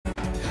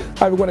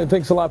Hi, everyone, and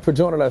thanks a lot for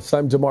joining us.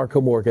 I'm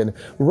DeMarco Morgan.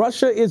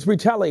 Russia is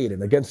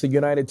retaliating against the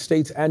United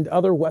States and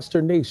other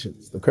Western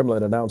nations. The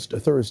Kremlin announced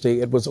Thursday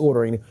it was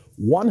ordering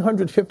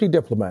 150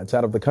 diplomats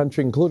out of the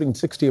country, including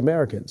 60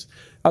 Americans.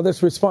 Now,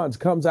 this response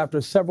comes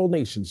after several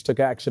nations took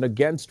action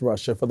against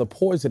Russia for the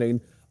poisoning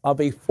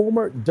of a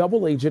former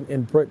double agent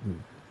in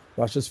Britain.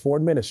 Russia's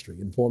foreign ministry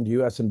informed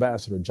U.S.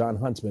 Ambassador Jon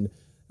Huntsman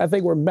that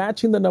they were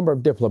matching the number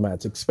of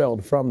diplomats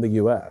expelled from the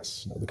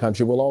U.S. The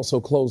country will also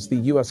close the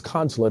U.S.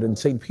 consulate in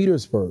St.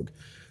 Petersburg.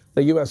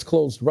 The U.S.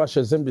 closed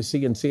Russia's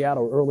embassy in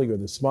Seattle earlier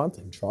this month,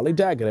 and Charlie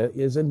D'Agata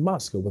is in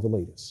Moscow with the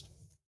latest.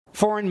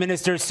 Foreign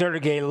Minister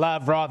Sergei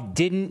Lavrov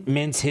didn't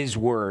mince his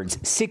words.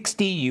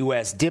 60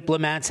 U.S.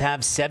 diplomats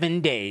have 7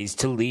 days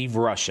to leave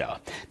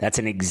Russia. That's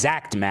an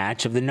exact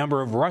match of the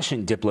number of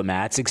Russian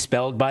diplomats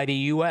expelled by the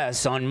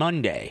U.S. on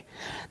Monday.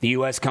 The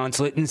U.S.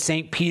 consulate in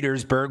St.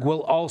 Petersburg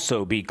will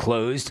also be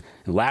closed.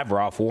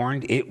 Lavrov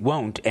warned it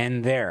won't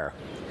end there.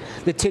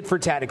 The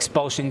tit-for-tat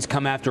expulsions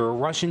come after a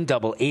Russian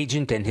double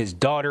agent and his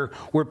daughter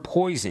were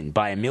poisoned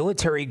by a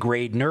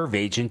military-grade nerve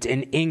agent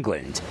in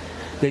England.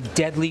 The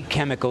deadly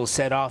chemical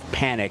set off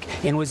panic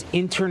and was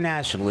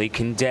internationally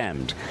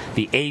condemned.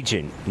 The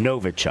agent,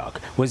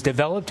 Novichok, was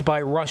developed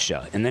by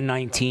Russia in the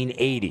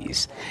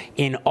 1980s.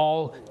 In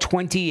all,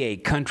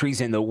 28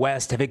 countries in the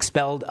West have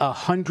expelled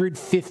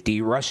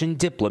 150 Russian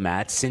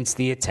diplomats since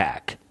the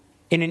attack.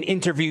 In an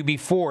interview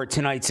before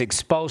tonight's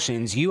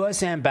expulsions,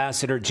 U.S.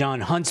 Ambassador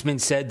Jon Huntsman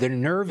said the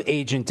nerve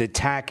agent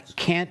attack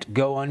can't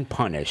go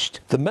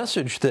unpunished. The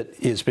message that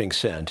is being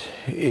sent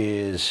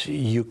is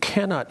you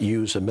cannot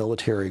use a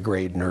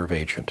military-grade nerve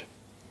agent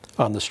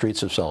on the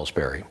streets of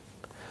Salisbury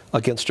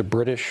against a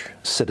British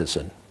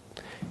citizen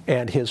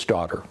and his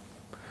daughter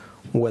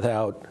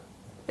without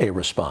a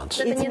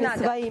response.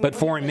 But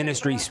Foreign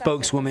Ministry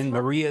spokeswoman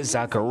Maria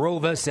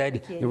Zakharova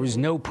said there was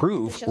no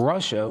proof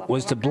Russia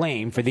was to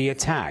blame for the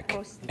attack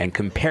and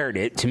compared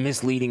it to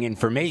misleading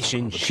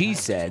information she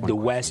said the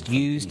West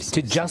used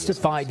to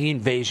justify the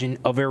invasion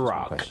of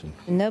Iraq.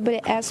 Nobody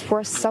asked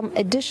for some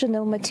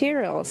additional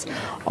materials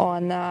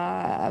on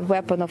a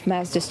weapon of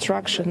mass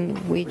destruction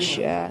which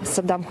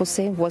Saddam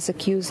Hussein was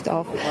accused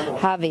of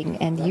having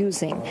and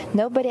using.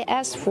 Nobody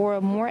asked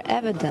for more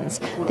evidence.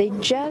 They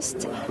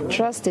just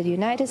trusted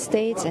United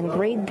States and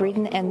Great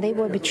Britain, and they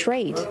were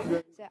betrayed.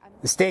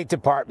 The State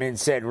Department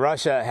said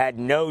Russia had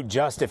no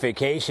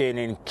justification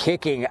in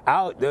kicking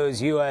out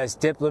those U.S.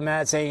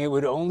 diplomats, saying it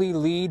would only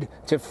lead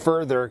to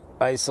further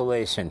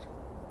isolation.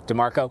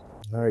 DeMarco?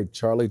 All right,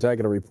 Charlie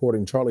D'Agata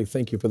reporting. Charlie,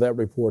 thank you for that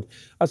report.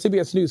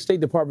 CBS News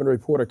State Department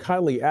reporter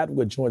Kylie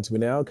Atwood joins me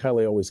now.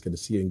 Kylie, always good to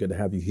see you and good to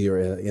have you here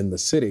in the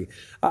city.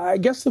 I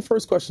guess the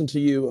first question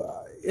to you,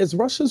 is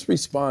Russia's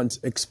response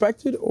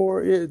expected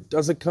or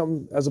does it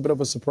come as a bit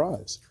of a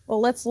surprise?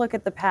 Well, let's look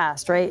at the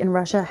past, right? And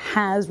Russia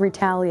has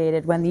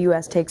retaliated when the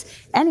U.S.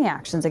 takes any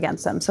actions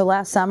against them. So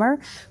last summer,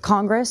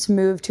 Congress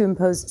moved to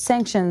impose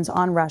sanctions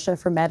on Russia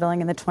for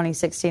meddling in the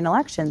 2016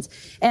 elections.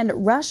 And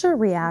Russia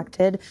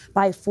reacted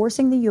by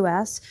forcing the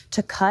U.S.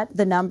 to cut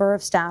the number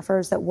of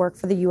staffers that work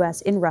for the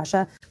U.S. in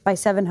Russia by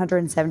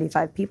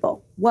 775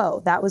 people.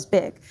 Whoa, that was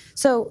big.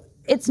 So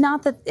it's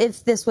not that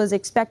if this was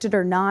expected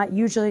or not.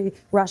 Usually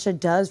Russia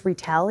does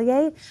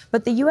retaliate,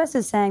 but the U.S.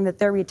 is saying that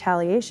their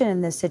retaliation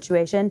in this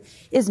situation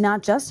is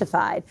not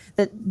justified,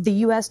 that the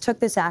U.S. took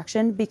this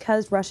action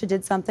because Russia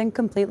did something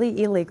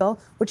completely illegal,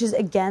 which is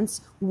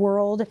against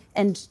world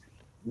and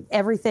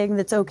everything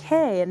that's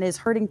okay and is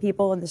hurting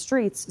people in the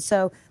streets.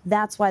 So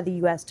that's why the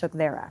U.S. took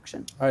their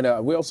action. All right,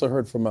 we also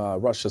heard from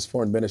Russia's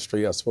foreign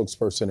ministry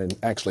spokesperson and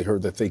actually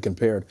heard that they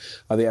compared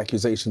the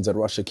accusations that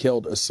Russia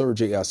killed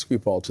Sergei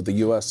Skripal to the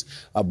U.S.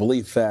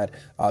 belief that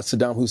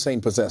Saddam Hussein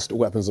possessed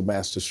weapons of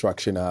mass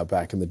destruction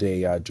back in the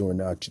day during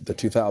the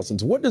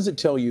 2000s. What does it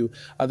tell you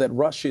that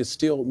Russia is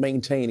still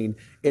maintaining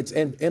its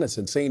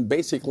innocence, saying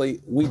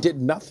basically we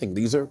did nothing?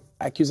 These are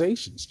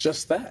accusations,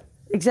 just that.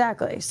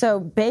 Exactly. So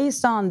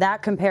based on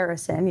that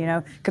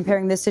comparison,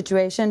 comparing this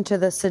situation to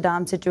the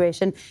Saddam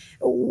situation,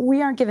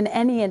 we aren't given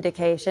any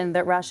indication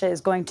that Russia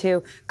is going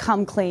to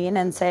come clean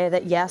and say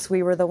that, yes,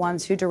 we were the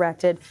ones who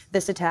directed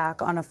this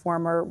attack on a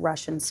former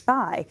Russian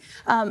spy.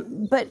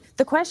 But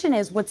the question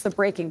is, what's the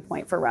breaking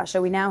point for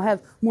Russia? We now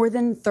have more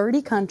than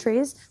 30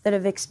 countries that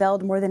have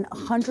expelled more than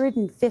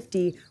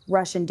 150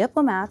 Russian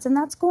diplomats, and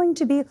that's going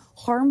to be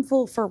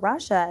harmful for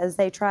Russia as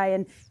they try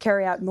and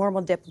carry out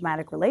normal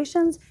diplomatic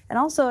relations and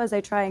also as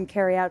they try and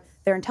carry out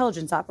their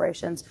intelligence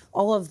operations.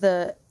 All of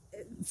the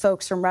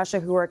folks from Russia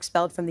who were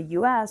expelled from the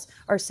U.S.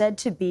 are said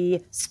to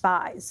be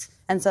spies.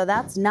 And so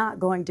that's not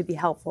going to be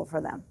helpful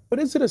for them. But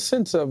is it a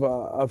sense of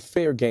a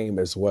fair game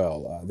as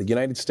well? The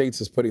United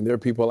States is putting their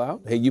people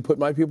out. Hey, you put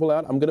my people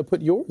out, I'm going to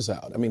put yours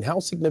out. I mean, how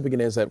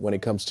significant is that when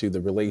it comes to the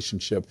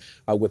relationship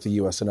with the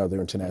U.S. and other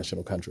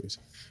international countries?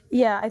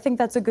 Yeah, I think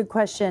that's a good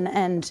question.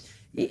 And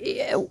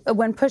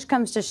when push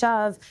comes to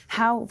shove,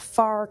 how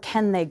far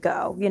can they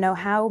go?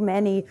 How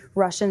many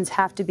Russians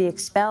have to be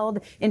expelled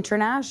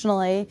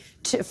internationally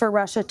for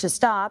Russia to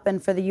stop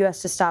and for the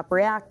U.S. to stop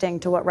reacting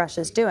to what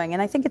Russia's doing?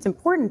 And I think it's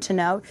important to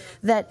note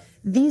that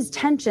these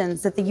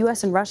tensions that the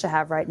U.S. and Russia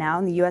have right now,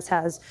 and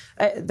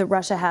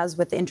Russia has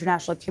with the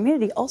international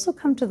community, also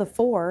come to the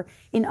fore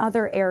in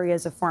other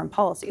areas of foreign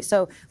policy.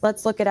 So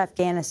let's look at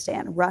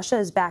Afghanistan. Russia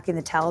is backing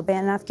the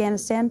Taliban in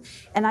Afghanistan,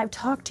 and I've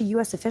talked to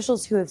U.S.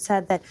 officials who have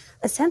said that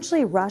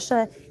essentially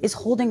Russia is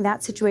holding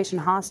that situation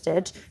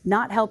hostage,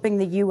 not helping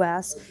the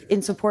U.S.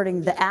 in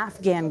supporting the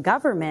Afghan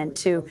government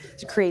to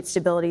create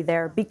stability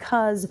there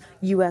because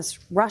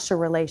U.S.-Russia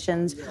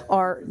relations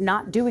are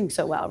not doing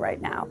so well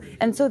right now.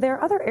 And so there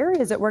are other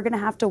areas that we're going to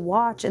have to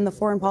watch in the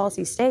foreign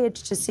policy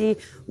stage to see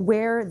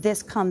where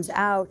this comes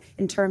out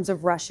in terms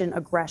of Russian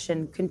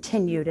aggression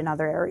continued in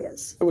other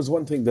areas. There was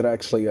one thing that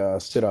actually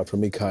stood out for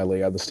me,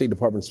 Kylie. The State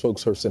Department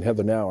spokesperson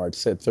Heather Nauert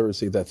said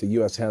Thursday that the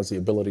U.S. has the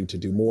ability to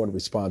do more in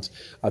response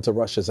to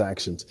Russia's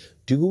actions.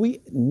 Do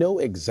we know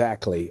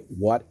exactly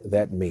what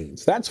that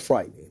means? That's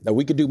frightening. Now,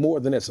 we could do more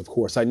than this, of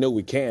course. I know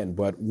we can,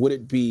 but would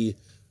it be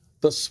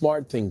the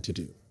smart thing to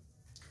do?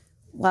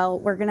 Well,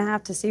 we're going to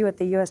have to see what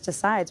the U.S.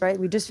 decides, right?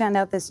 We just found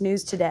out this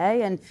news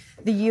today, and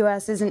the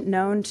U.S. isn't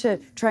known to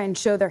try and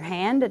show their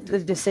hand at the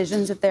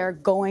decisions that they're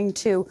going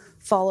to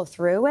follow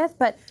through with.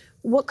 But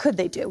what could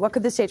they do? What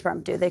could the State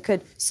Department do? They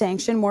could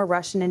sanction more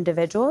Russian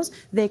individuals.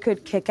 They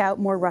could kick out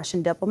more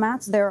Russian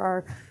diplomats. There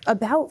are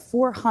about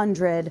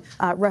 400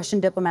 Russian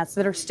diplomats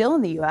that are still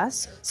in the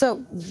U.S.,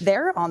 so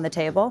they're on the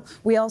table.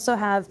 We also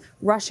have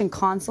Russian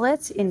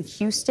consulates in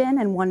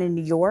Houston and one in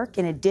New York,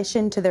 in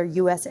addition to their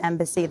U.S.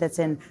 embassy that's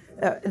in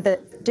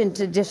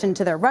addition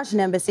to their Russian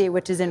embassy,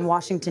 which is in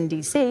Washington,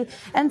 D.C.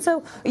 And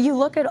so you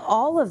look at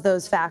all of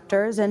those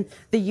factors, and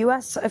the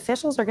U.S.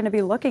 officials are going to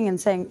be looking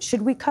and saying,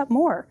 should we cut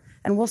more?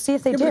 And we'll see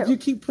if they do. But if you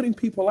keep putting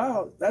people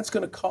out, that's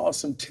going to cause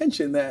some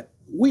tension that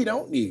we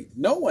don't need.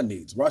 No one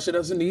needs. Russia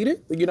doesn't need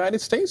it. The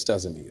United States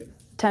doesn't need it.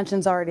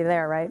 Tension's already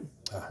there, right?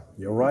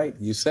 You're right.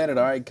 You said it.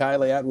 All right,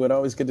 Kylie Atwood,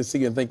 always good to see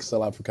you, and thanks a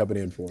lot for coming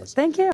in for us. Thank you.